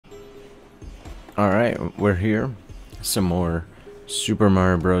Alright, we're here. Some more Super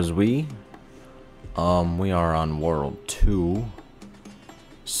Mario Bros. Wii. We are on World 2.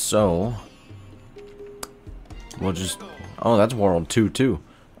 So, we'll just... Oh, that's World 2 too.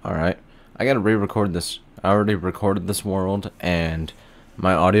 Alright. I gotta re-record this. I already recorded this world, and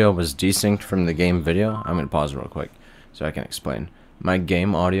my audio was desynced from the game video. I'm gonna pause real quick so I can explain. My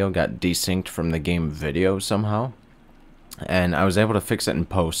game audio got desynced from the game video somehow, and I was able to fix it in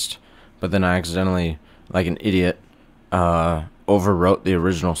post. But then I accidentally, like an idiot, overwrote the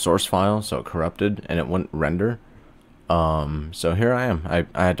original source file, so it corrupted, and it wouldn't render. So here I am. I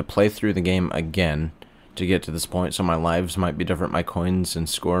had to play through the game again to get to this point, so my lives might be different, my coins and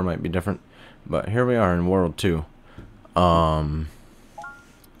score might be different. But here we are in World 2. We're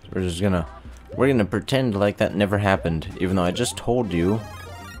gonna pretend like that never happened, even though I just told you,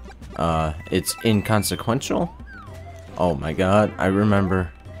 it's inconsequential. Oh my god, I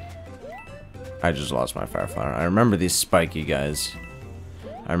remember. I just lost my fireflower. I remember these spiky guys.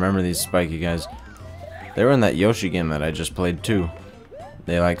 They were in that Yoshi game that I just played too.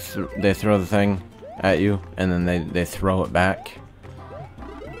 They like they throw the thing at you and then they throw it back.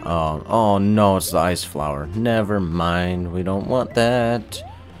 Oh no, it's the ice flower. Never mind. We don't want that.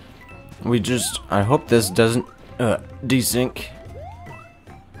 I hope this doesn't desync.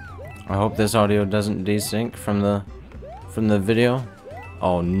 I hope this audio doesn't desync from the video.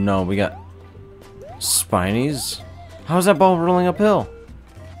 Oh no, we got Spinies? How's that ball rolling uphill?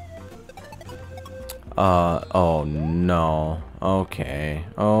 Oh no. Okay.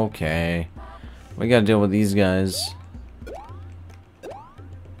 We gotta deal with these guys.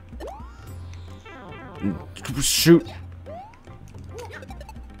 Shoot.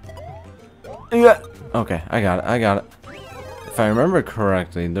 Yeah. Okay, I got it. If I remember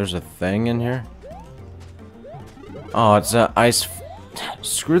correctly, there's a thing in here. Oh, it's a ice.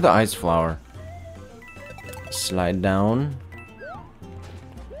 Screw the ice flower. Slide down.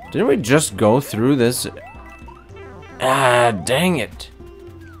 Didn't we just go through this? Ah, dang it.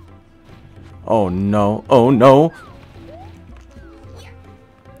 Oh no. Oh no.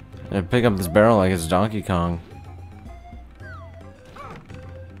 I pick up this barrel like it's Donkey Kong.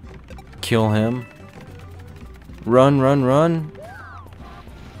 Kill him. Run.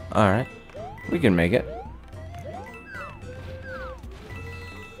 Alright. We can make it.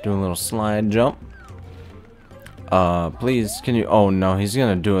 Do a little slide jump. Please, can you... Oh, no, he's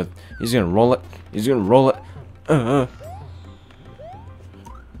gonna do it. He's gonna roll it.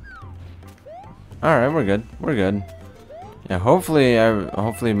 Alright, we're good. Yeah,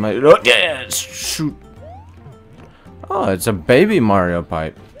 hopefully my... Oh, yeah, shoot. Oh, it's a baby Mario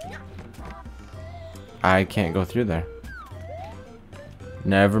pipe. I can't go through there.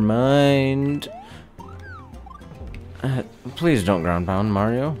 Never mind. Please don't ground pound,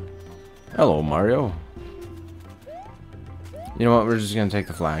 Mario. Hello, Mario. You know what? We're just gonna take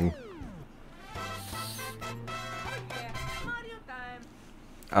the flag.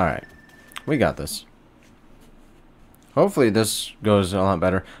 Alright. We got this. Hopefully this goes a lot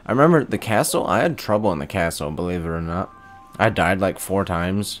better. I remember the castle. I had trouble in the castle, believe it or not. I died like 4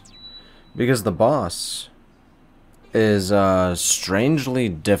 times. Because the boss is strangely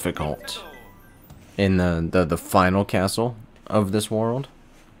difficult in the final castle of this world.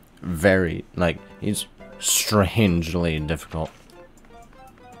 Very, like, he's strangely difficult.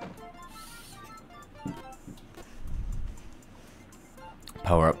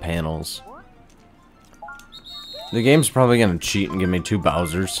 Power up panels. The game's probably gonna cheat and give me 2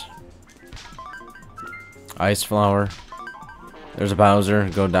 Bowsers. Ice flower. There's a Bowser.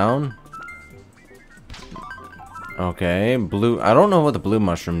 Go down. Okay, blue. I don't know what the blue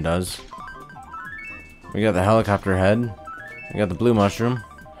mushroom does. We got the helicopter head. We got the blue mushroom.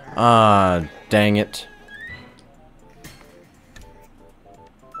 Ah, dang it.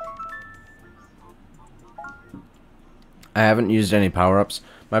 I haven't used any power-ups.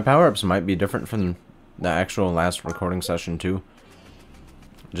 My power-ups might be different from the actual last recording session too.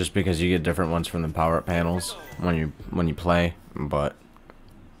 Just because you get different ones from the power-up panels when you play, but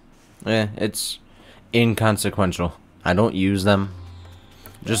it's inconsequential. I don't use them.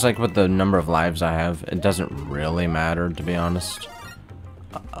 Just like with the number of lives I have, it doesn't really matter, to be honest.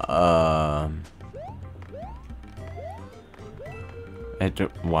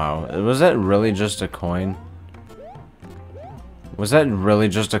 Wow, was that really just a coin? Was that really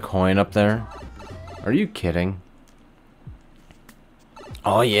just a coin up there? Are you kidding?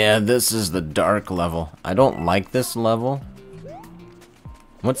 Oh yeah, this is the dark level. I don't like this level.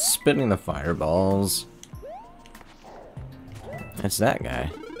 What's spitting the fireballs? It's that guy.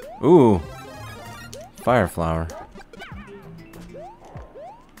 Ooh. Fire flower.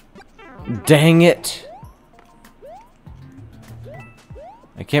 Dang it!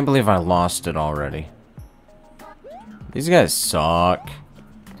 I can't believe I lost it already. These guys suck.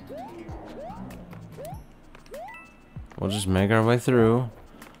 We'll just make our way through.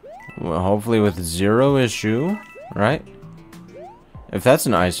 Well, hopefully with zero issue, right? If that's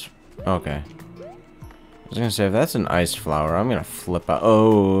an ice... Okay. I was gonna say, if that's an ice flower, I'm gonna flip out.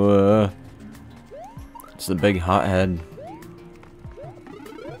 Oh, it's the big hothead.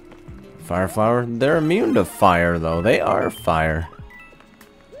 Fire flower? They're immune to fire, though. They are fire.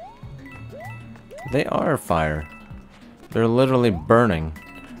 They are fire. They're literally burning.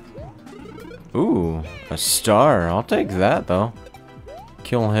 Ooh, a star. I'll take that, though.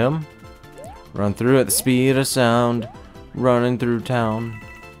 Kill him. Run through at the speed of sound. Running through town.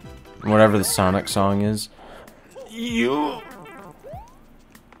 Whatever the Sonic song is. You.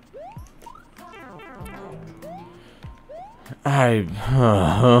 A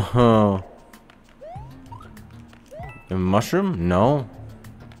mushroom? No.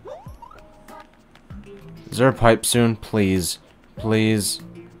 Is there a pipe soon? Please. Please.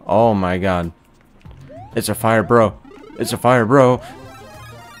 Oh my god. It's a fire bro. It's a fire bro.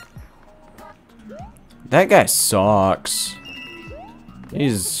 That guy sucks.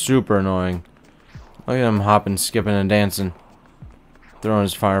 He's super annoying. Look at him hopping, skipping, and dancing. Throwing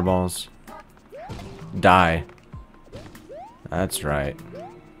his fireballs. Die. That's right.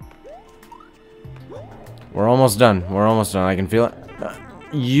 We're almost done. We're almost done. I can feel it.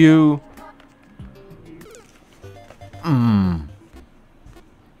 You.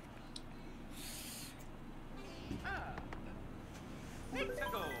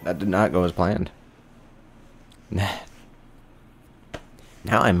 That did not go as planned. Now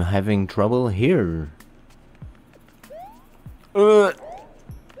I'm having trouble here.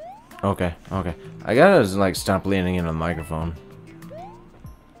 Okay, okay. I gotta like stop leaning into the microphone.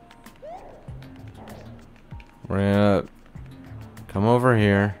 We're gonna come over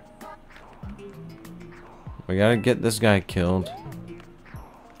here. We gotta get this guy killed.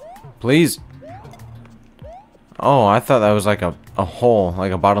 Please. Oh, I thought that was like a hole,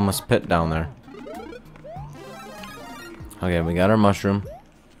 like a bottomless pit down there. Okay, we got our mushroom.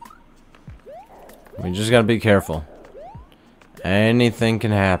 We just gotta be careful. Anything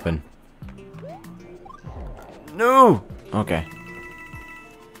can happen. No! Okay.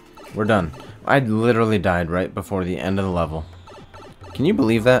 We're done. I literally died right before the end of the level. Can you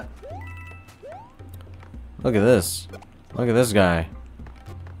believe that? Look at this. Look at this guy.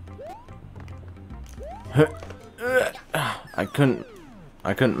 I couldn't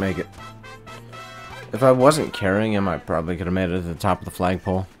make it. If I wasn't carrying him, I probably could have made it to the top of the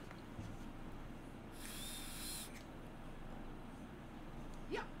flagpole.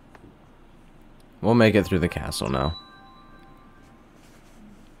 We'll make it through the castle now.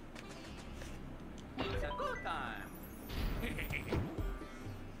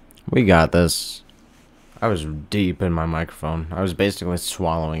 We got this. I was deep in my microphone. I was basically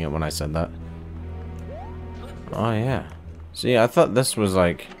swallowing it when I said that. Oh yeah. See, I thought this was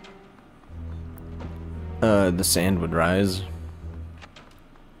like the sand would rise,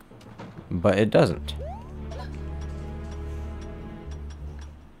 but it doesn't.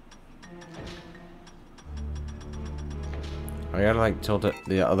 I gotta like tilt it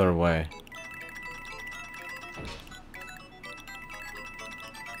the other way.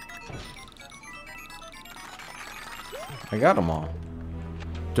 I got them all.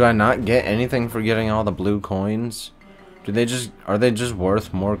 Do I not get anything for getting all the blue coins? Are they just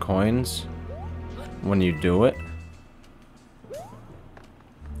worth more coins when you do it?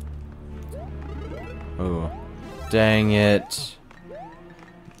 Oh, dang it.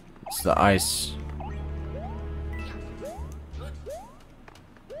 It's the ice.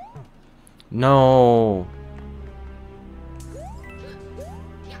 No.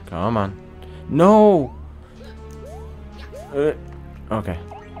 Come on. No. Okay.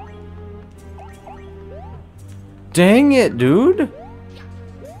 Dang it, dude.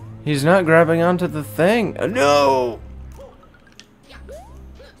 He's not grabbing onto the thing. No.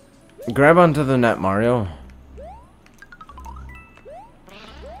 Grab onto the net, Mario.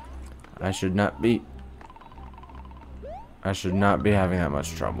 I should not be having that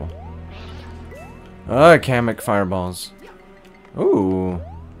much trouble. Kamek fireballs. Ooh.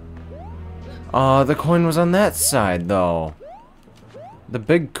 The coin was on that side, though. The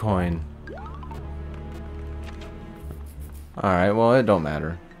big coin. Alright, well, it don't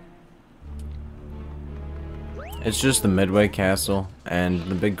matter. It's just the Midway Castle, and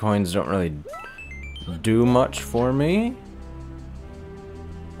the big coins don't really do much for me.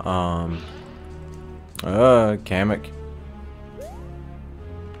 Kamek.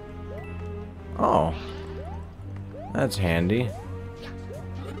 Oh. That's handy.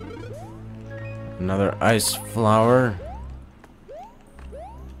 Another ice flower.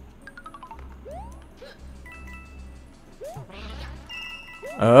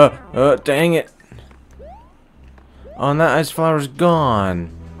 Dang it. Oh, and that ice flower's gone.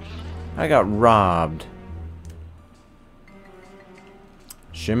 I got robbed.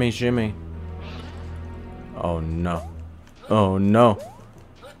 Shimmy, shimmy. Oh, no. Oh, no.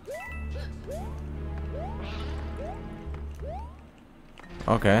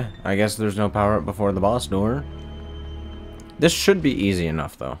 Okay, I guess there's no power up before the boss door. This should be easy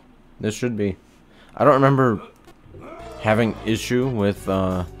enough, though. This should be. I don't remember having issue with,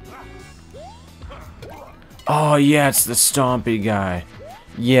 Oh, yeah, it's the Stompy guy.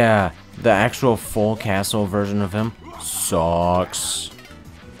 Yeah, the actual full castle version of him sucks.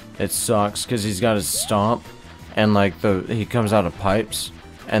 It sucks because he's got his stomp, and like he comes out of pipes,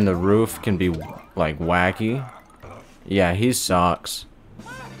 and the roof can be like wacky. Yeah, he sucks.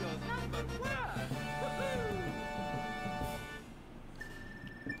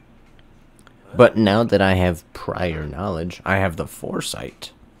 But now that I have prior knowledge, I have the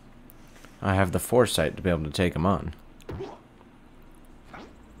foresight. I have the foresight to be able to take him on.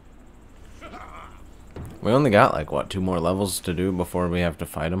 We only got like what, 2 more levels to do before we have to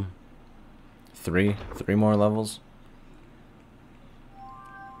fight him? 3 more levels.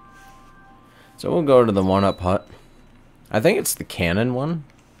 So we'll go to the 1-up hut. I think it's the cannon one.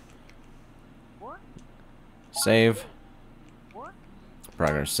 Save.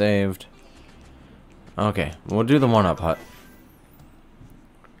 Progress saved. Okay, we'll do the 1-up hut.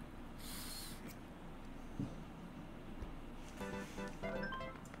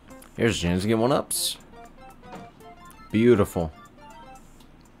 Here's a chance to get 1-ups. Beautiful.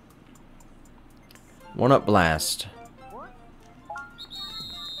 1-up blast.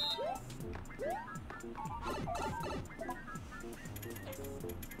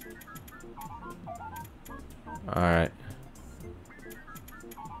 Alright.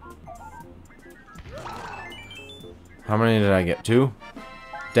 How many did I get? 2?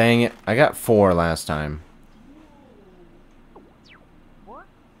 Dang it. I got 4 last time.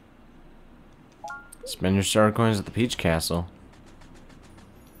 Spend your star coins at the Peach Castle.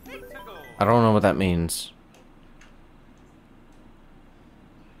 I don't know what that means.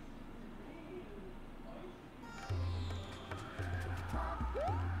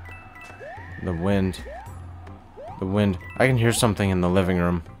 The wind. The wind. I can hear something in the living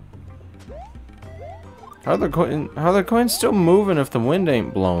room. How are the coins still moving if the wind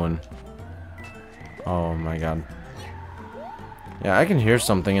ain't blowing? Oh my god. Yeah, I can hear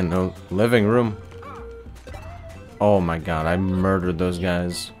something in the living room. Oh my god, I murdered those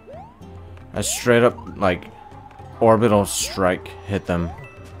guys. I straight up, like, orbital strike hit them.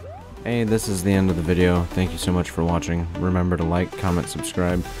 Hey, this is the end of the video. Thank you so much for watching. Remember to like, comment,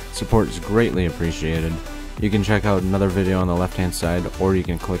 subscribe. Support is greatly appreciated. You can check out another video on the left-hand side, or you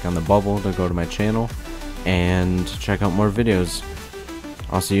can click on the bubble to go to my channel and check out more videos.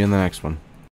 I'll see you in the next one.